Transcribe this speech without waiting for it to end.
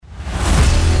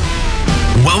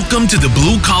Welcome to the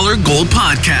Blue Collar Gold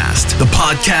Podcast, the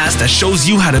podcast that shows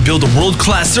you how to build a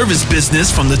world-class service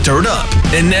business from the dirt up.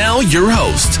 And now, your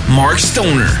host, Mark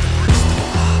Stoner.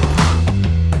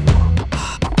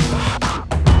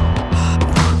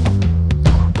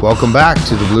 Welcome back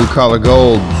to the Blue Collar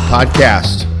Gold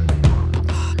Podcast.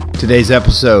 Today's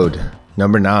episode,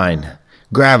 number 9,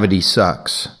 Gravity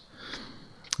Sucks.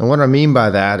 And what I mean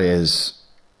by that is,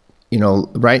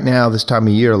 right now, this time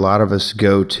of year, a lot of us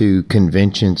go to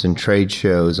conventions and trade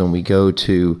shows, and we go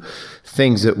to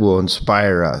things that will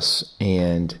inspire us.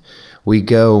 And we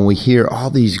go and we hear all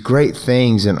these great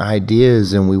things and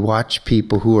ideas, and we watch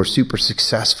people who are super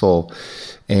successful.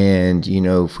 And,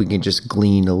 if we can just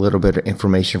glean a little bit of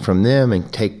information from them and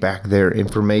take back their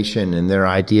information and their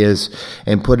ideas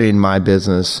and put it in my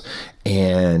business,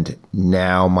 and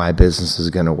now my business is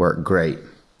going to work great.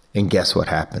 And guess what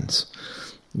happens?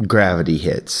 Gravity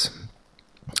hits.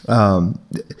 And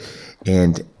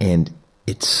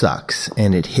it sucks,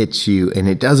 and it hits you, and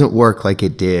it doesn't work like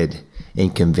it did in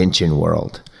convention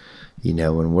world.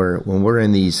 When we're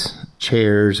in these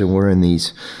chairs and we're in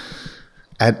these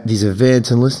at these events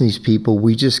and listen to these people,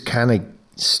 we just kind of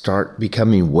start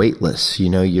becoming weightless.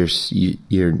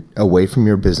 You're away from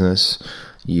your business,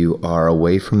 you are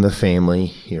away from the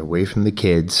family, you're away from the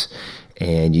kids,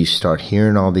 and you start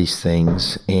hearing all these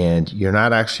things, and you're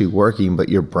not actually working, but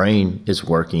your brain is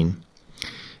working,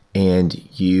 and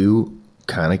you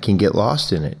kind of can get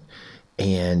lost in it.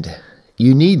 And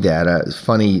you need that. A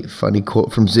funny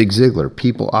quote from Zig Ziglar.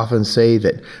 People often say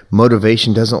that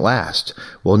motivation doesn't last.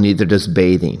 Well, neither does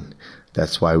bathing.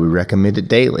 That's why we recommend it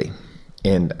daily.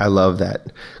 And I love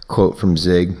that quote from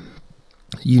Zig.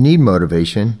 You need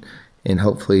motivation, and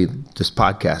hopefully this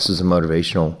podcast is a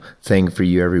motivational thing for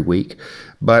you every week.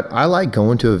 But I like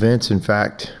going to events. In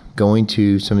fact, going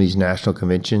to some of these national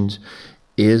conventions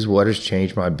is what has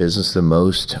changed my business the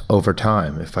most over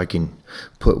time. If I can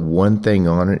put one thing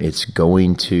on it, it's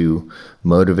going to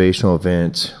motivational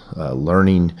events,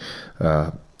 learning,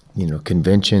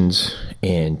 conventions.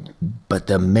 But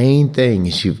the main thing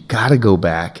is you've got to go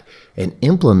back and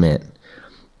implement.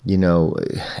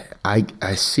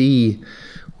 I see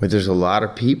where there's a lot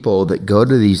of people that go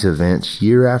to these events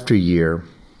year after year.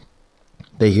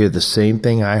 They hear the same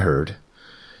thing I heard,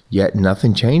 yet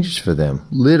nothing changes for them.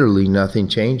 Literally nothing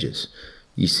changes.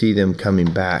 You see them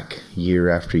coming back year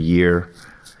after year,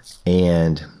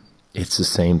 and it's the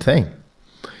same thing.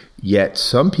 Yet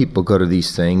some people go to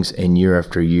these things, and year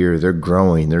after year, they're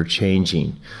growing, they're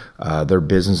changing. Their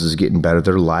business is getting better,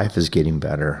 their life is getting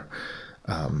better.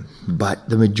 But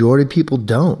the majority of people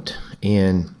don't.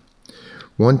 And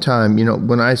one time,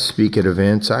 when I speak at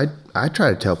events, I try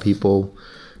to tell people,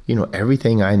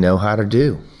 everything I know how to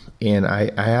do. And I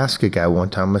asked a guy one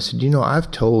time, I said,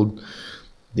 I've told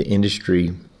the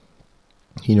industry,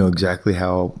 exactly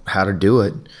how to do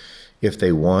it if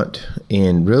they want.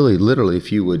 And really, literally,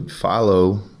 if you would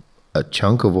follow a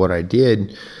chunk of what I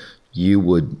did, you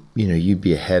would, you'd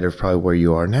be ahead of probably where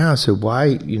you are now. So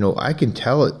why, I can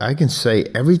tell it, I can say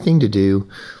everything to do,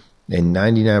 and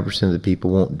 99% of the people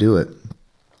won't do it.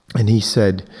 And he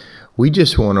said, we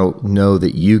just want to know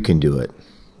that you can do it.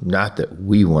 Not that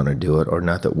we want to do it, or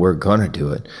not that we're going to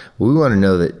do it. We want to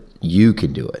know that you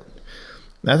can do it.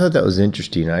 I thought that was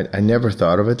interesting. I never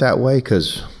thought of it that way,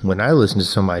 because when I listen to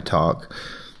somebody talk,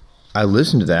 I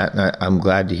listen to that, and I'm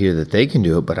glad to hear that they can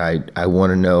do it, but I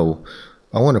want to know,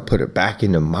 I want to put it back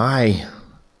into my,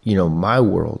 my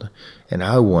world, and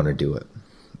I want to do it.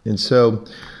 And so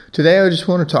today I just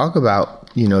want to talk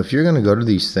about, if you're going to go to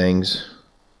these things,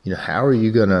 how are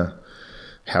you going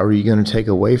to take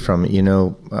away from it?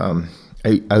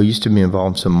 I used to be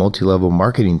involved in some multi-level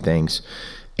marketing things,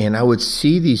 and I would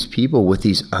see these people with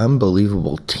these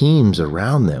unbelievable teams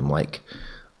around them. Like,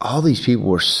 all these people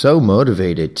were so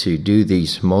motivated to do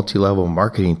these multi-level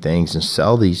marketing things and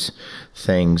sell these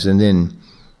things. And then,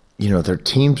 their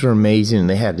teams were amazing, and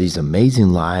they had these amazing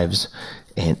lives,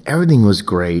 and everything was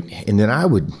great. And then I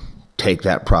would take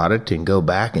that product and go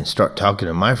back and start talking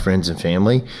to my friends and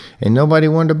family, and nobody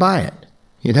wanted to buy it.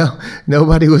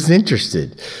 Nobody was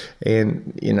interested.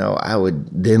 And, I would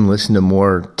then listen to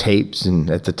more tapes,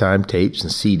 and at the time tapes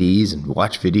and CDs, and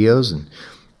watch videos, and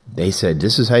they said,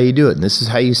 this is how you do it, and this is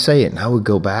how you say it. And I would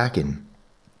go back, and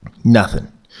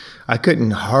nothing. I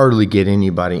couldn't hardly get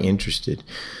anybody interested.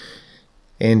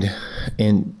 And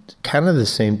kind of the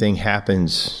same thing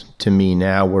happens to me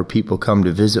now, where people come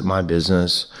to visit my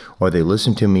business, or they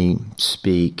listen to me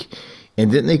speak,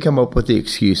 and then they come up with the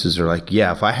excuses. They're like,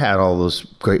 yeah, if I had all those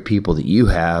great people that you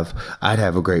have, I'd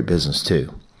have a great business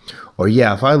too. Or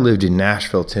yeah, if I lived in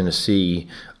Nashville, Tennessee,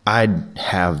 I'd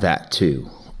have that too.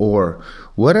 or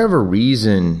whatever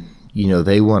reason,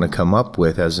 they want to come up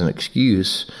with as an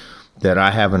excuse that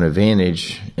I have an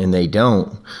advantage and they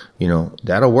don't,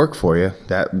 that'll work for you.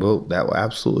 That will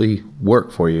absolutely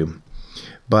work for you.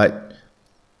 But,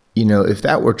 if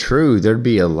that were true, there'd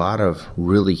be a lot of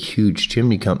really huge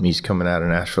chimney companies coming out of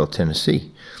Nashville,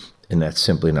 Tennessee, and that's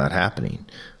simply not happening.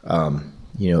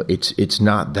 It's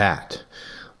not that.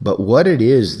 But what it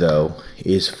is, though,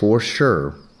 is for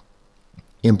sure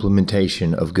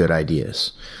implementation of good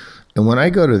ideas. And when I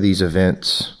go to these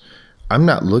events, I'm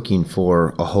not looking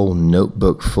for a whole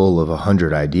notebook full of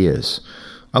 100 ideas.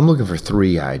 I'm looking for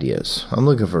 3 ideas. I'm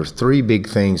looking for 3 big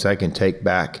things I can take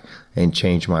back and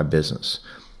change my business.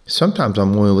 Sometimes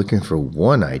I'm only looking for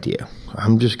 1 idea.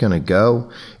 I'm just going to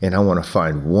go and I want to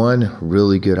find 1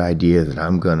 really good idea that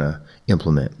I'm going to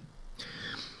implement.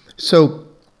 So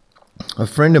a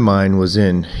friend of mine was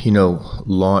in,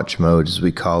 launch mode, as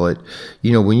we call it.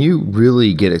 When you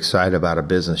really get excited about a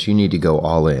business, you need to go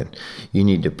all in. You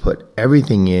need to put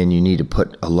everything in. You need to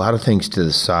put a lot of things to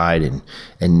the side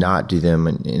and not do them.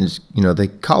 And they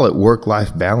call it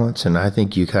work-life balance. And I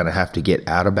think you kind of have to get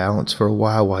out of balance for a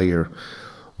while you're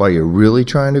really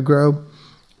trying to grow.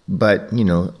 But,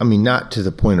 not to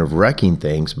the point of wrecking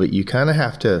things, but you kind of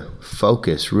have to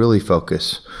really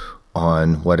focus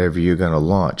on whatever you're going to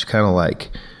launch. Kind of like,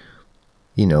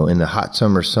 in the hot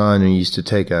summer sun, you used to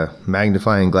take a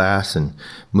magnifying glass and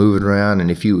move it around.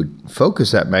 And if you would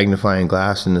focus that magnifying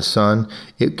glass in the sun,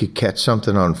 it could catch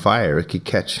something on fire. It could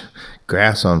catch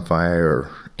grass on fire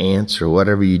or ants or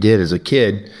whatever you did as a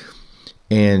kid.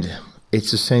 And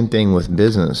it's the same thing with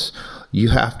business.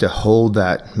 You have to hold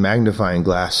that magnifying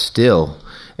glass still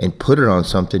and put it on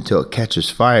something till it catches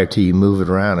fire, till you move it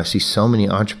around. I see so many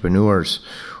entrepreneurs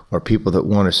or people that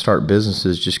want to start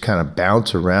businesses just kind of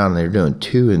bounce around. They're doing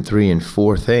 2 and 3 and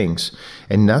 4 things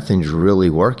and nothing's really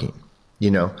working.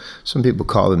 Some people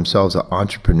call themselves an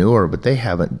entrepreneur, but they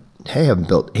haven't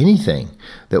built anything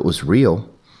that was real.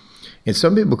 And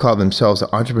some people call themselves an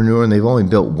entrepreneur and they've only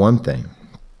built 1 thing.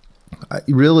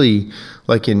 Really,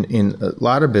 like in a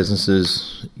lot of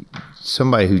businesses,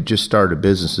 somebody who just started a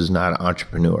business is not an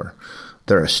entrepreneur.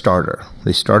 They're a starter.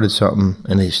 They started something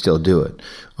and they still do it.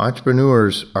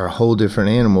 Entrepreneurs are a whole different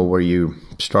animal where you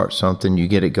start something, you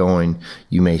get it going,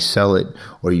 you may sell it,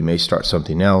 or you may start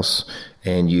something else,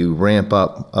 and you ramp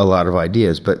up a lot of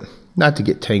ideas. But not to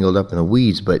get tangled up in the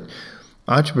weeds, but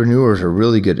entrepreneurs are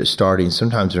really good at starting.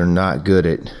 Sometimes they're not good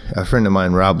at. A friend of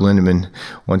mine, Rob Lindeman,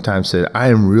 one time said, I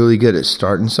am really good at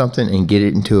starting something and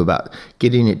getting it to about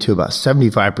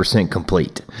 75%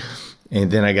 complete. And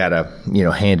then I got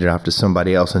to, hand it off to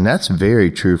somebody else. And that's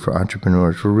very true for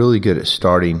entrepreneurs. We're really good at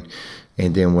starting,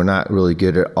 and then we're not really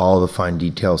good at all the fine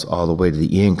details all the way to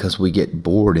the end because we get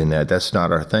bored in that. That's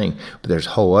not our thing. But there's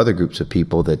whole other groups of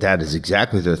people that is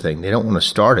exactly their thing. They don't want to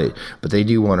start it, but they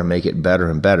do want to make it better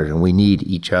and better, and we need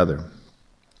each other.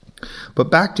 But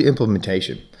back to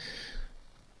implementation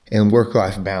and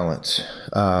work-life balance.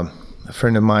 A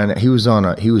friend of mine, he was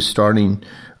starting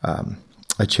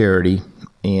a charity,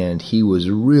 and he was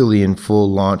really in full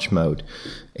launch mode.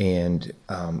 And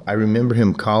I remember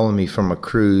him calling me from a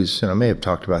cruise, and I may have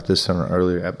talked about this on an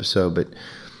earlier episode, but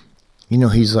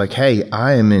he's like, hey,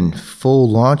 I am in full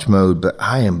launch mode, but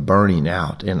I am burning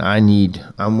out, and I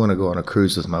want to go on a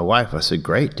cruise with my wife. I said,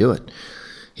 great, do it.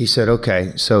 He said,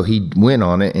 okay. So he went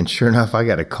on it, and sure enough, I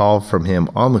got a call from him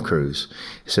on the cruise.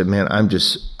 He said, man,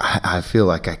 I feel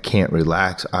like I can't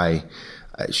relax.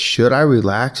 Should I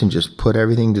relax and just put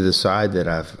everything to the side that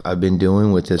I've been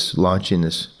doing with launching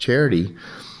this charity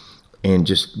and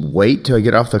just wait till I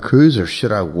get off the cruise, or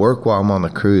should I work while I'm on the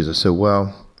cruise? I said,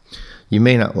 well, you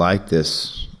may not like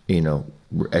this,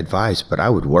 advice, but I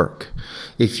would work.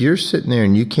 If you're sitting there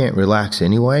and you can't relax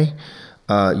anyway,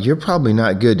 you're probably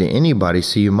not good to anybody.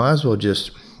 So you might as well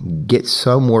just get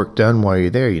some work done while you're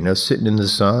there, sitting in the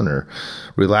sun or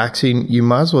relaxing. You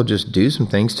might as well just do some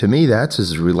things. To me, that's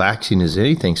as relaxing as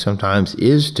anything sometimes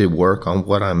is, to work on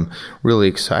what I'm really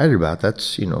excited about.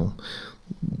 That's,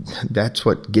 that's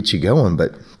what gets you going.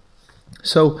 But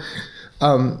so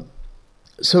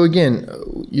again,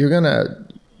 you're going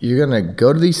to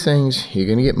go to these things, you're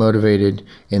going to get motivated.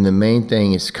 And the main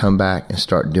thing is come back and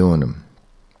start doing them.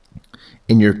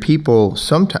 And your people,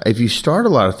 sometimes, if you start a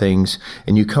lot of things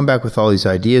and you come back with all these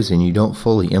ideas and you don't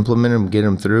fully implement them, get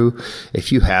them through,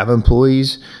 if you have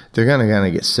employees, they're going to kind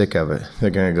of get sick of it. They're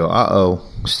going to go, uh-oh,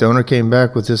 Stoner came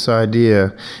back with this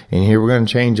idea, and here we're going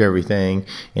to change everything,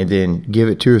 and then give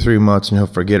it 2 or 3 months and he'll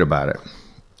forget about it.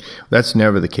 That's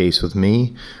never the case with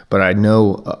me, but I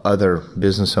know other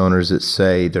business owners that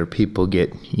say their people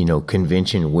get,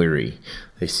 convention weary.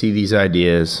 They see these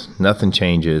ideas, nothing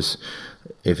changes.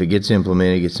 If it gets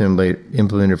implemented, it gets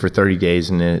implemented for 30 days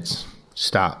and then it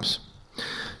stops.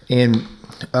 And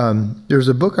there's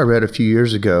a book I read a few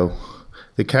years ago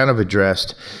that kind of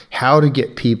addressed how to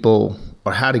get people,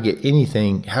 or how to get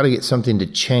anything, how to get something to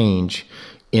change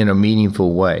in a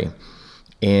meaningful way.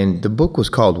 And the book was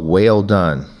called Whale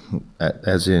Done,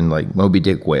 as in like Moby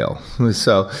Dick whale.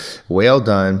 So Whale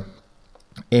Done.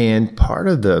 And part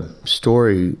of the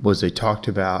story was they talked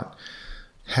about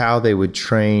how they would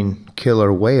train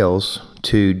killer whales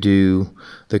to do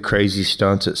the crazy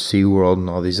stunts at SeaWorld and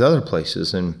all these other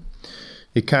places. And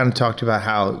it kind of talked about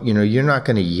how, you're not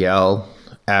going to yell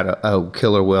at a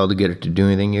killer whale to get it to do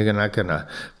anything. You're not going to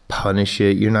punish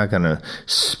it. You're not going to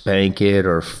spank it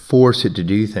or force it to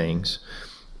do things.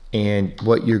 And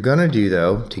what you're going to do,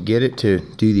 though, to get it to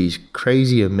do these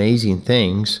crazy, amazing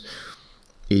things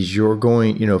is you're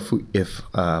going, if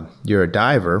you're a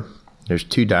diver, there's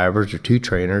two divers or two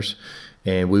trainers,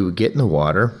 and we would get in the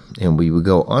water and we would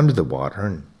go under the water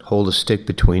and hold a stick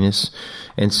between us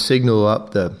and signal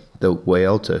up the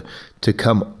whale to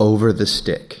come over the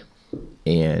stick.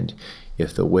 And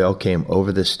if the whale came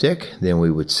over the stick, then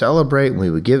we would celebrate and we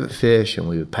would give it fish and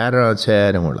we would pat it on its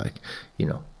head and we're like,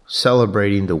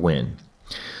 celebrating the win.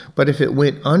 But if it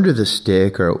went under the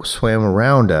stick or it swam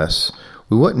around us,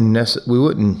 we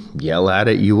wouldn't yell at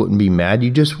it. You wouldn't be mad.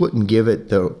 You just wouldn't give it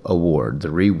the award, the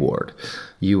reward.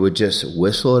 You would just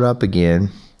whistle it up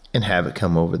again and have it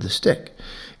come over the stick.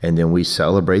 And then we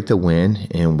celebrate the win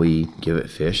and we give it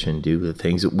fish and do the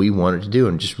things that we want it to do,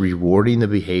 and just rewarding the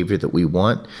behavior that we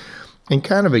want and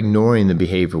kind of ignoring the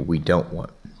behavior we don't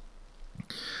want.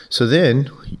 So then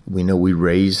we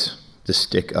raise the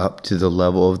stick up to the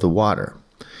level of the water.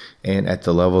 And at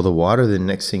the level of the water, the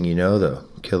next thing you know, the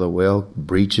killer whale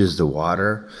breaches the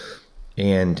water,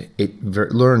 and it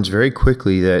learns very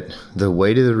quickly that the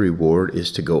way to the reward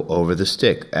is to go over the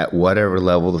stick. At whatever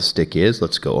level the stick is,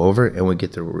 let's go over it, and we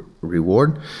get the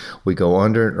reward. We go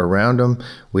under it, around them,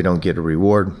 we don't get a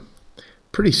reward.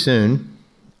 Pretty soon,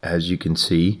 as you can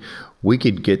see, we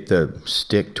could get the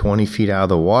stick 20 feet out of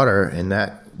the water, and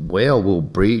that whale will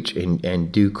breach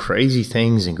and do crazy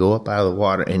things and go up out of the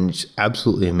water, and it's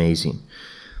absolutely amazing.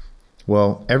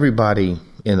 Well, everybody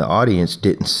in the audience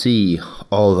didn't see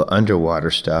all the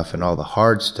underwater stuff and all the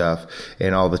hard stuff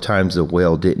and all the times the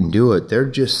whale didn't do it. They're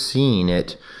just seeing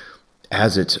it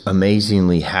as it's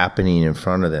amazingly happening in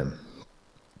front of them.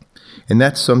 And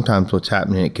that's sometimes what's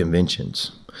happening at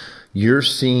conventions. You're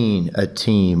seeing a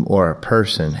team or a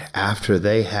person after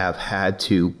they have had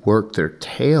to work their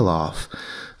tail off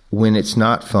when it's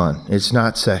not fun, it's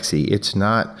not sexy, it's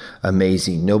not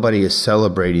amazing. Nobody is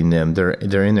celebrating them. They're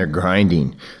in there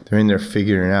grinding. They're in there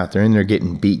figuring it out. They're in there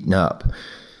getting beaten up.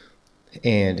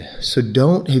 And so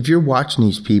if you're watching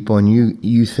these people and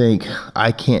you think,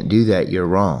 I can't do that, you're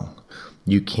wrong.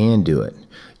 You can do it.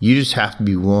 You just have to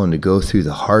be willing to go through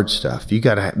the hard stuff. You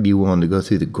got to be willing to go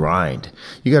through the grind.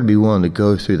 You got to be willing to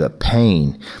go through the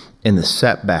pain and the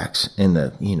setbacks and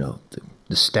the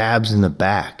stabs in the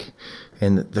back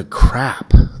and the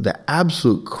crap, the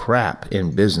absolute crap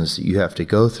in business that you have to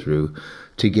go through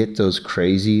to get those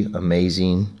crazy,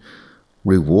 amazing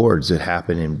rewards that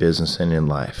happen in business and in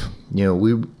life.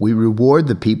 We reward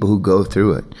the people who go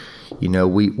through it.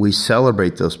 We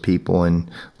celebrate those people, and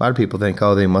a lot of people think,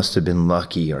 they must have been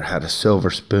lucky or had a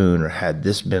silver spoon or had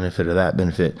this benefit or that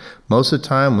benefit. Most of the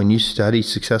time when you study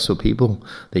successful people,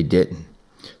 they didn't.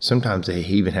 Sometimes they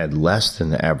even had less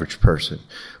than the average person,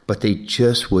 but they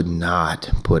just would not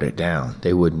put it down.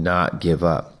 They would not give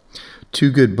up.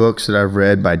 Two good books that I've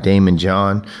read by Damon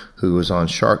John, who was on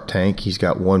Shark Tank. He's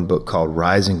got one book called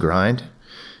Rise and Grind,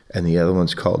 and the other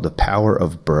one's called The Power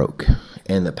of Broke.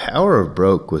 And The Power of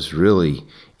Broke was really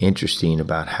interesting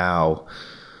about how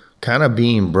kind of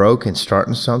being broke and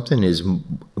starting something is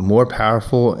more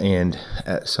powerful and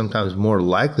sometimes more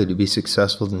likely to be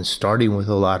successful than starting with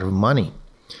a lot of money.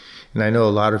 And I know a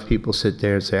lot of people sit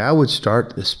there and say, I would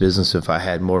start this business if I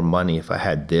had more money, if I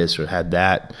had this or had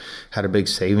that, had a big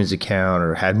savings account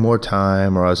or had more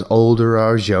time, or I was older or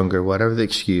I was younger, whatever the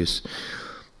excuse.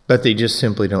 But they just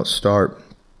simply don't start.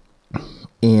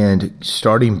 And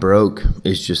starting broke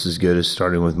is just as good as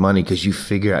starting with money, because you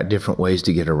figure out different ways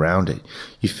to get around it.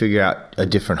 You figure out a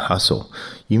different hustle.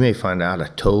 You may find out a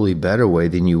totally better way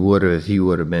than you would have if you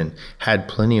would have had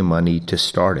plenty of money to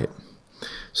start it.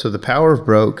 So The Power of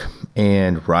Broke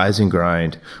and Rise and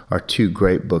Grind are two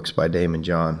great books by Damon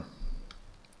John.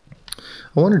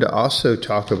 I wanted to also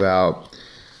talk about,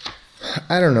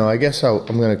 I guess I'm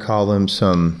going to call them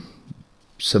some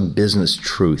business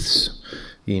truths,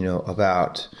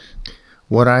 about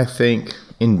what I think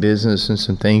in business and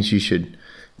some things you should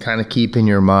kind of keep in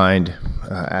your mind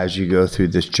as you go through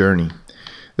this journey.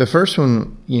 The first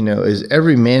one, is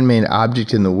every man-made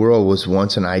object in the world was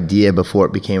once an idea before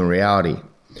it became a reality.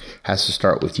 It has to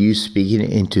start with you speaking it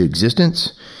into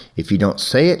existence. If you don't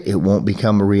say it, it won't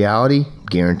become a reality,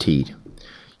 guaranteed.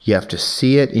 You have to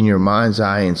see it in your mind's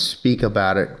eye and speak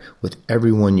about it with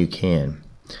everyone you can.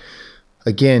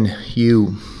 Again,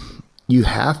 you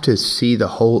have to see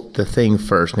the thing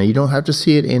first. Now, you don't have to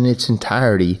see it in its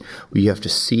entirety, but you have to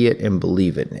see it and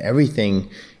believe it. And everything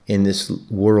in this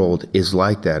world is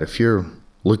like that. If you're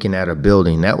looking at a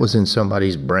building, that was in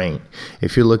somebody's brain.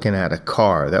 If you're looking at a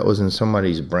car, that was in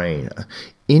somebody's brain.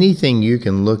 Anything you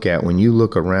can look at when you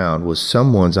look around was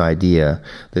someone's idea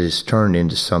that is turned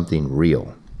into something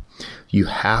real. You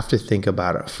have to think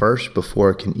about it first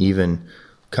before it can even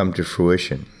come to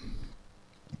fruition.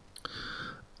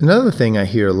 Another thing I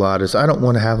hear a lot is, I don't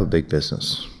want to have a big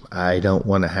business. I don't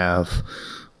want to have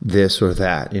this or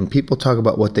that. And people talk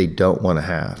about what they don't want to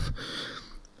have.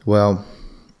 Well,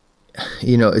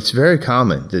 it's very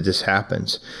common that this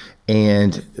happens.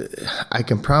 And I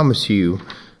can promise you,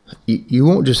 you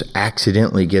won't just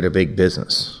accidentally get a big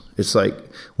business. It's like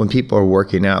when people are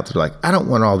working out, they're like, I don't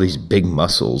want all these big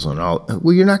muscles and all.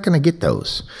 Well, you're not going to get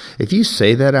those. If you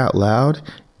say that out loud,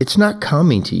 it's not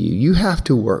coming to you. You have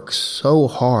to work so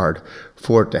hard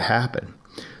for it to happen.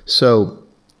 So,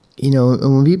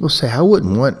 when people say, I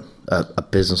wouldn't want a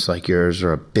business like yours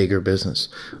or a bigger business,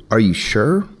 are you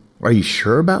sure? Are you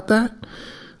sure about that?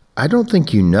 I don't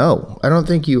think you know. I don't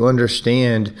think you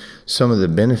understand some of the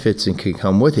benefits that can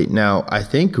come with it. Now, I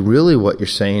think really what you're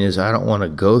saying is, I don't want to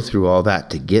go through all that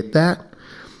to get that,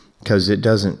 because it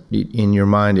doesn't, in your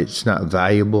mind, it's not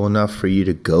valuable enough for you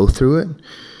to go through it.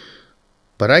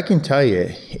 But I can tell you,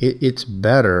 it's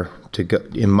better to go,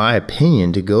 in my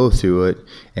opinion, to go through it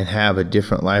and have a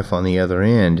different life on the other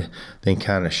end than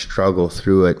kind of struggle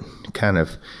through it kind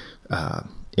of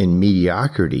in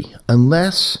mediocrity.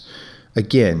 Unless,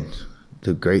 again,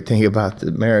 the great thing about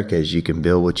America is you can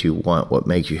build what you want, what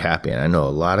makes you happy. And I know a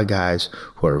lot of guys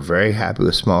who are very happy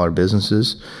with smaller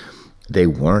businesses. They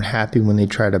weren't happy when they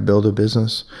tried to build a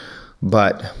business.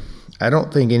 But I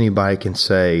don't think anybody can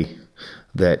say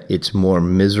that it's more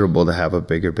miserable to have a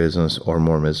bigger business or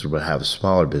more miserable to have a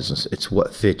smaller business. It's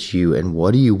what fits you and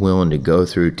what are you willing to go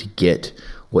through to get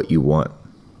what you want.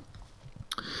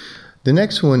 The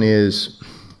next one is,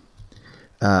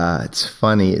 it's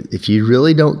funny, if you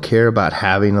really don't care about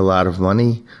having a lot of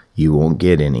money, you won't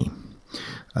get any.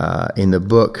 In the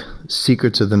book,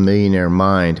 Secrets of the Millionaire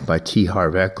Mind by T.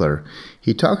 Harv Eker,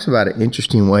 he talks about an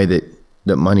interesting way that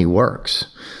money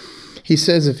works. He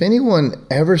says, if anyone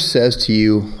ever says to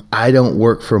you, I don't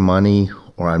work for money,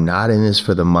 or I'm not in this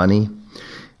for the money,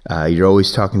 you're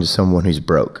always talking to someone who's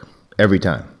broke every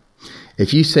time.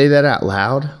 If you say that out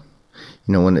loud,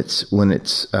 then it's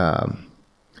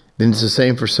the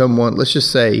same for someone. Let's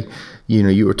just say,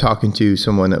 you were talking to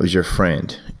someone that was your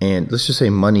friend, and let's just say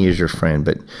money is your friend,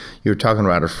 but you're talking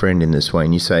about a friend in this way,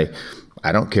 and you say,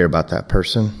 I don't care about that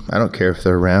person. I don't care if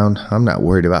they're around. I'm not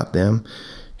worried about them.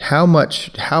 How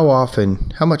much do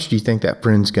you think that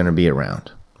friend's going to be around?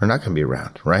 They're not going to be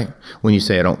around, right? When you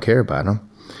say, I don't care about them.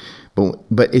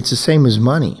 But it's the same as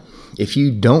money. If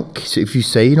you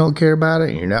say you don't care about it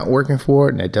and you're not working for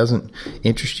it and it doesn't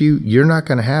interest you, you're not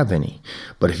going to have any.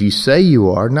 But if you say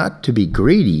you are, not to be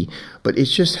greedy, but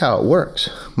it's just how it works.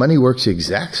 Money works the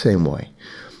exact same way.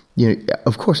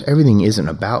 Of course, everything isn't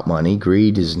about money.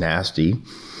 Greed is nasty.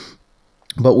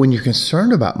 But when you're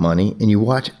concerned about money and you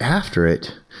watch after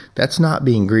it, that's not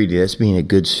being greedy. That's being a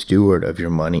good steward of your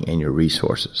money and your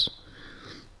resources.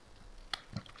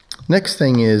 Next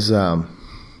thing is,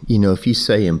 if you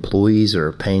say employees are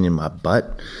a pain in my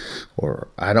butt, or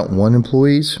I don't want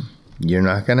employees, you're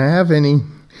not going to have any.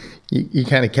 You're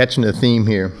kind of catching the theme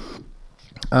here.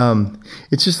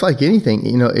 It's just like anything.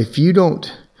 If you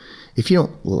don't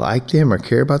like them or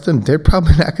care about them, they're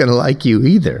probably not going to like you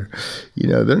either.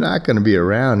 They're not going to be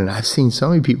around. And I've seen so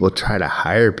many people try to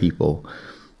hire people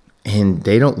and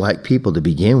they don't like people to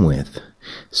begin with.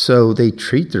 So they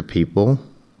treat their people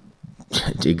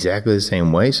exactly the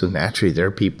same way. So naturally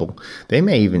their people, they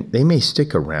may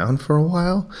stick around for a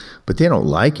while, but they don't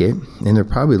like it. And they're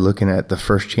probably looking at the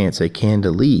first chance they can to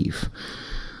leave.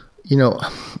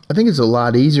 I think it's a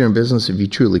lot easier in business if you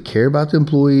truly care about the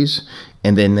employees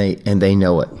and then they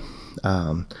know it.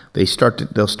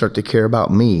 They'll start to care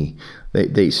about me.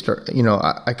 They start,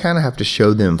 I kind of have to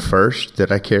show them first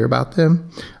that I care about them.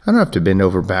 I don't have to bend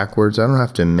over backwards. I don't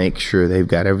have to make sure they've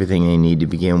got everything they need to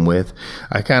begin with.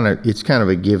 It's kind of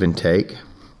a give and take.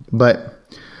 But,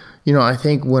 I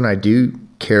think when I do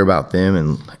care about them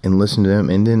and listen to them,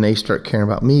 and then they start caring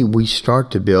about me, we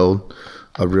start to build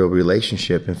a real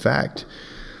relationship. In fact,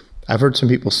 I've heard some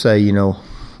people say,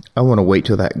 I want to wait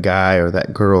till that guy or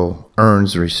that girl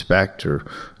earns respect or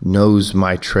knows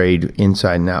my trade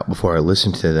inside and out before I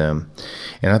listen to them.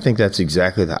 And I think that's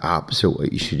exactly the opposite of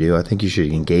what you should do. I think you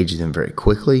should engage them very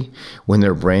quickly. When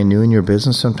they're brand new in your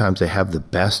business, sometimes they have the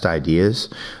best ideas.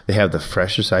 They have the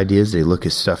freshest ideas. They look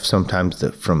at stuff sometimes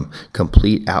from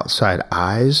complete outside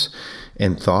eyes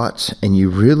and thoughts. And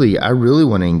I really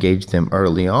want to engage them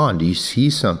early on. Do you see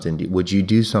something? Would you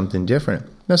do something different?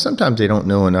 Now, sometimes they don't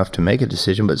know enough to make a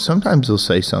decision, but sometimes they'll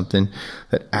say something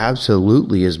that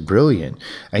absolutely is brilliant.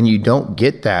 And you don't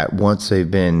get that once they've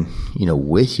been,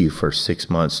 with you for 6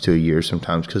 months to a year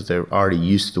sometimes, because they're already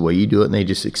used to the way you do it and they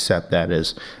just accept that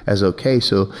as okay.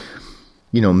 So,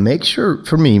 make sure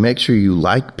you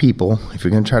like people. If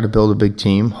you're going to try to build a big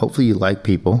team, hopefully you like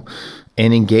people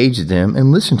and engage them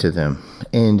and listen to them.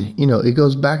 And, it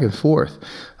goes back and forth.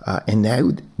 And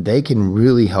they can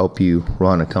really help you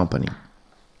run a company.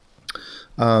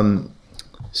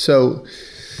 So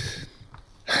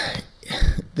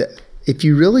if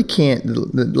you really can't,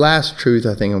 the last truth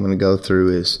I think I'm going to go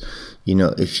through is,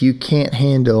 if you can't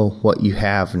handle what you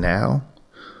have now,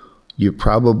 you're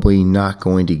probably not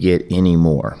going to get any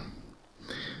more.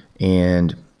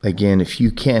 And again, if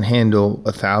you can't handle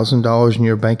 $1,000 in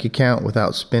your bank account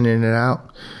without spending it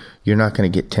out, you're not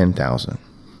going to get 10,000.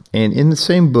 And in the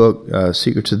same book,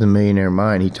 Secrets of the Millionaire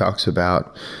Mind, he talks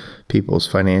about people's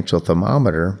financial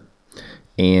thermometer.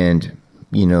 And,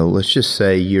 let's just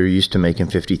say you're used to making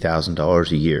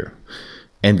 $50,000 a year.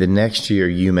 And the next year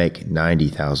you make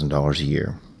 $90,000 a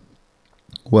year.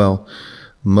 Well,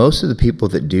 most of the people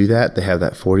that do that, they have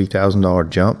that $40,000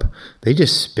 jump, they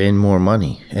just spend more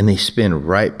money and they spend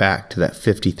right back to that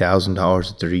 $50,000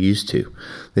 that they're used to.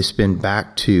 They spend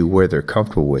back to where they're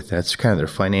comfortable with. That's kind of their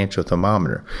financial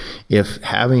thermometer. If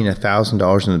having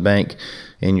 $1,000 in the bank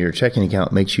in your checking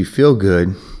account makes you feel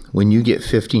good, when you get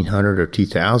 $1,500 or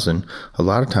 $2,000, a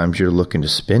lot of times you're looking to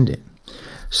spend it.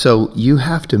 So you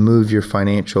have to move your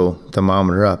financial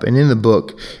thermometer up. And in the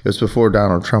book, it was before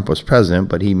Donald Trump was president,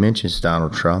 but he mentions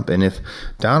Donald Trump. And if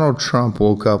Donald Trump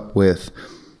woke up with,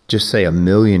 just say, $1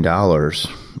 million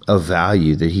of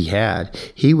value that he had,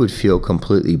 he would feel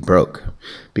completely broke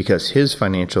because his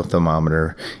financial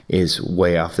thermometer is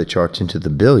way off the charts into the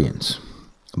billions.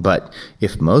 But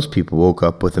if most people woke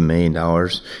up with $1 million,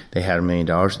 they had $1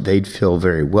 million, they'd feel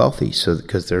very wealthy. So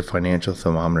because their financial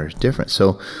thermometer is different.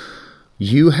 So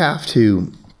you have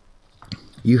to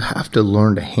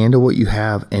learn to handle what you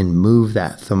have and move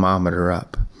that thermometer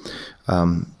up.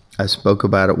 I spoke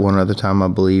about it one other time, I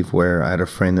believe, where I had a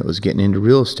friend that was getting into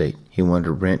real estate. He wanted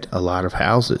to rent a lot of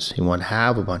houses. He wanted to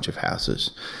have a bunch of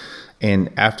houses.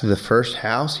 And after the first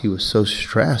house, he was so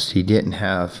stressed. He didn't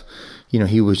have,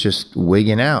 he was just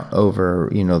wigging out over,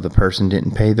 the person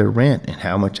didn't pay their rent and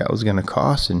how much that was going to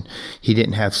cost. And he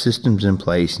didn't have systems in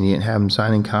place, and he didn't have them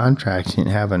signing contracts. He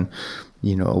didn't have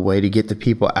a way to get the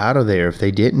people out of there if they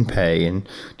didn't pay, and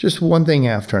just one thing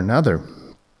after another.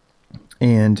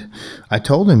 And I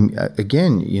told him,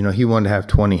 again, he wanted to have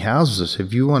 20 houses. I said,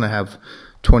 if you want to have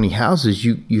 20 houses,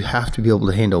 you have to be able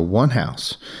to handle one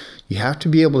house. You have to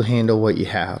be able to handle what you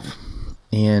have.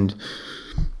 And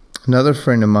another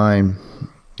friend of mine,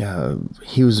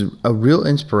 he was a real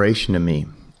inspiration to me,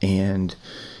 and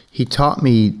he taught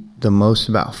me the most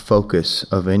about focus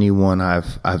of anyone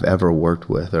I've ever worked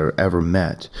with or ever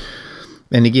met.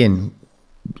 And again,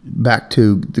 back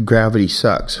to the gravity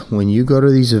sucks. When you go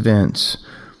to these events,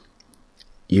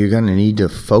 you're going to need to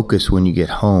focus when you get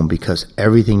home because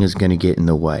everything is going to get in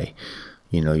the way.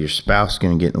 Your spouse is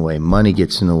going to get in the way, money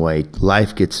gets in the way,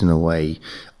 life gets in the way,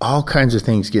 all kinds of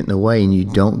things get in the way, and you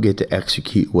don't get to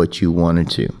execute what you wanted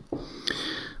to.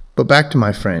 But back to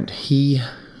my friend, he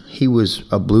was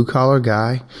a blue collar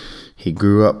guy. He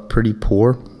grew up pretty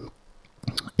poor,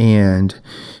 and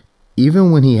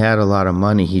even when he had a lot of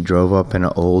money, he drove up in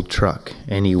an old truck,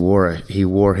 and he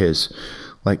wore his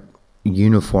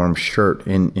uniform shirt,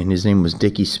 and his name was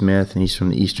Dickie Smith, and he's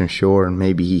from the Eastern Shore, and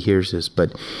maybe he hears this,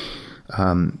 but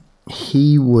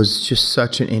he was just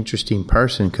such an interesting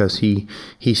person because he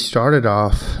started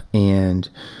off, and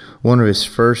one of his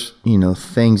first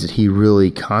things that he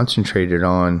really concentrated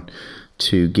on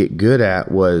to get good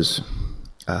at was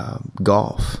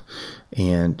golf.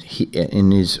 And he,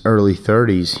 in his early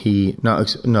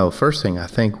 30s, first thing I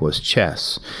think was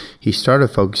chess. He started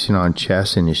focusing on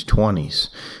chess in his 20s,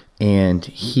 and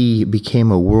he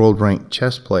became a world-ranked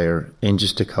chess player in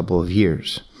just a couple of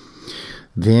years.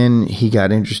 Then he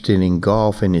got interested in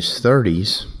golf in his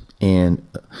 30s, And,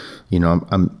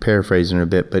 I'm paraphrasing a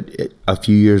bit, but a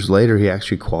few years later, he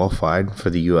actually qualified for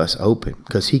the U.S. Open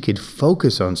because he could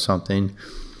focus on something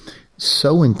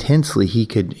so intensely. He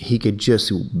could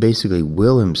just basically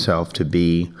will himself to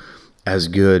be as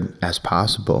good as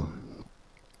possible.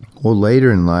 Well,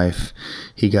 later in life,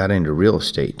 he got into real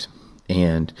estate,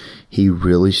 and he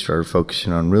really started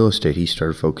focusing on real estate. He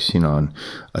started focusing on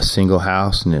a single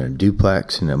house and then a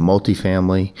duplex and a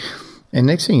multifamily. And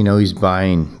next thing you know, he's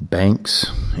buying banks,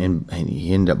 and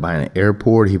he ended up buying an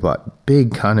airport. He bought big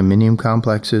condominium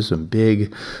complexes and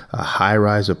big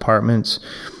high-rise apartments.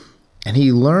 And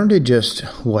he learned to just,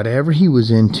 whatever he was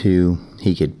into,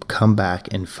 he could come back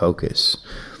and focus.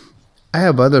 I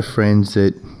have other friends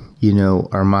that,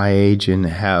 are my age and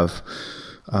have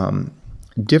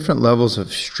different levels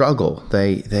of struggle.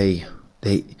 They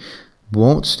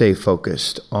won't stay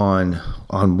focused on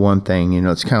one thing.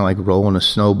 It's kind of like rolling a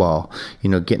snowball,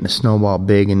 getting a snowball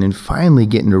big and then finally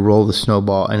getting to roll the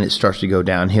snowball, and it starts to go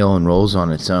downhill and rolls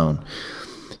on its own.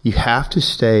 You have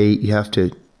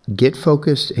to get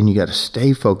focused, and you got to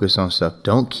stay focused on stuff.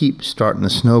 Don't keep starting the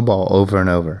snowball over and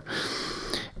over.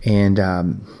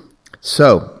 And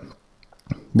so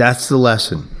that's the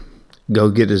lesson. Go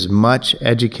get as much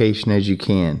education as you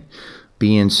can.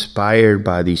 Be inspired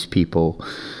by these people.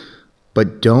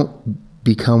 But don't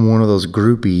become one of those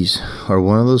groupies or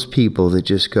one of those people that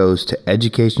just goes to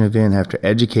education event after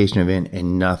education event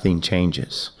and nothing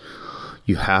changes.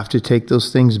 You have to take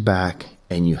those things back,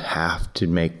 and you have to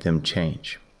make them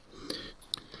change.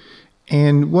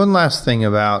 And one last thing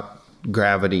about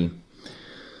gravity.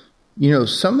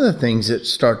 Some of the things that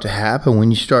start to happen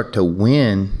when you start to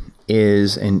win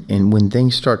is, and when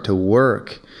things start to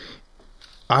work,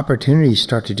 opportunities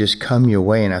start to just come your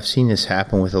way. And I've seen this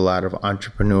happen with a lot of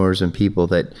entrepreneurs and people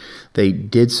that they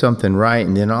did something right,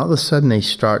 and then all of a sudden they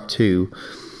start to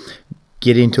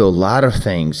get into a lot of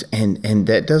things. And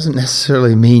that doesn't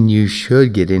necessarily mean you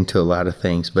should get into a lot of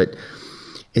things, but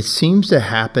it seems to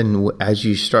happen as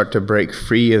you start to break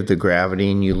free of the gravity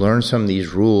and you learn some of these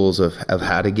rules of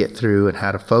how to get through and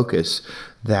how to focus,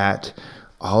 that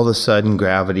all of a sudden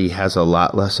gravity has a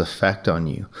lot less effect on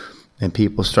you. And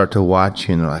people start to watch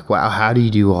you and they're like, wow, how do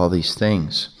you do all these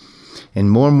things?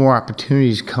 And more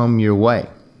opportunities come your way.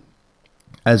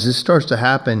 As this starts to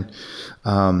happen,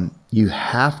 you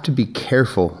have to be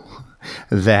careful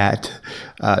that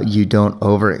you don't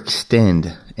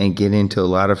overextend and get into a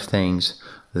lot of things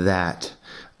that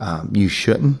you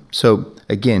shouldn't. So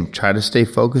again, try to stay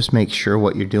focused. Make sure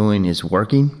what you're doing is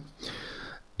working.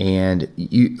 And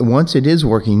once it is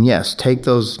working, yes, take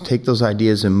those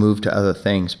ideas and move to other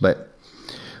things. But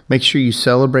make sure you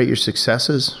celebrate your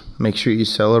successes. Make sure you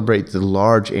celebrate the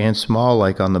large and small,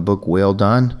 like on the book Well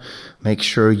Done. Make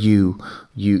sure you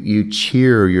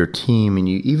cheer your team, and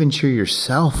you even cheer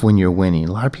yourself when you're winning.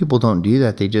 A lot of people don't do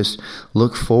that. They just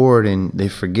look forward and they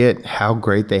forget how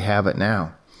great they have it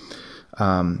now.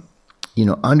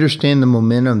 Understand the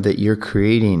momentum that you're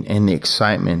creating and the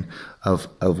excitement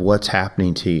of what's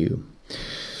happening to you.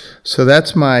 So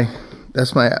that's my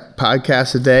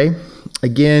podcast today.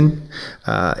 Again,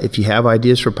 if you have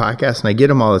ideas for podcasts, and I get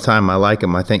them all the time, I like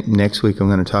them. I think next week I'm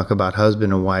going to talk about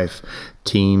husband and wife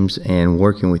teams and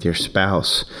working with your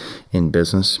spouse in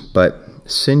business. But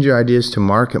send your ideas to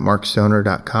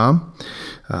mark@markstoner.com.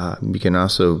 You can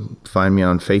also find me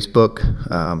on Facebook.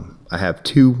 I have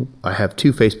two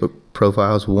Facebook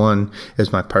profiles. One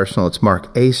is my personal, it's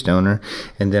Mark A. Stoner,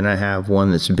 and then I have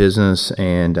one that's business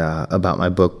and about my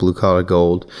book Blue Collar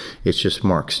Gold. It's just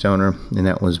Mark Stoner, and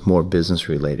that one's more business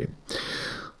related.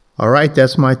 All right,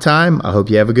 that's my time. I hope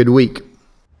you have a good week.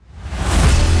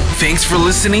 Thanks for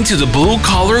listening to the Blue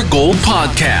Collar Gold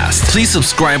Podcast. Please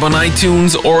subscribe on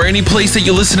iTunes or any place that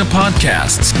you listen to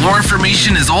podcasts. More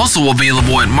information is also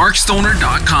available at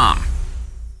markstoner.com.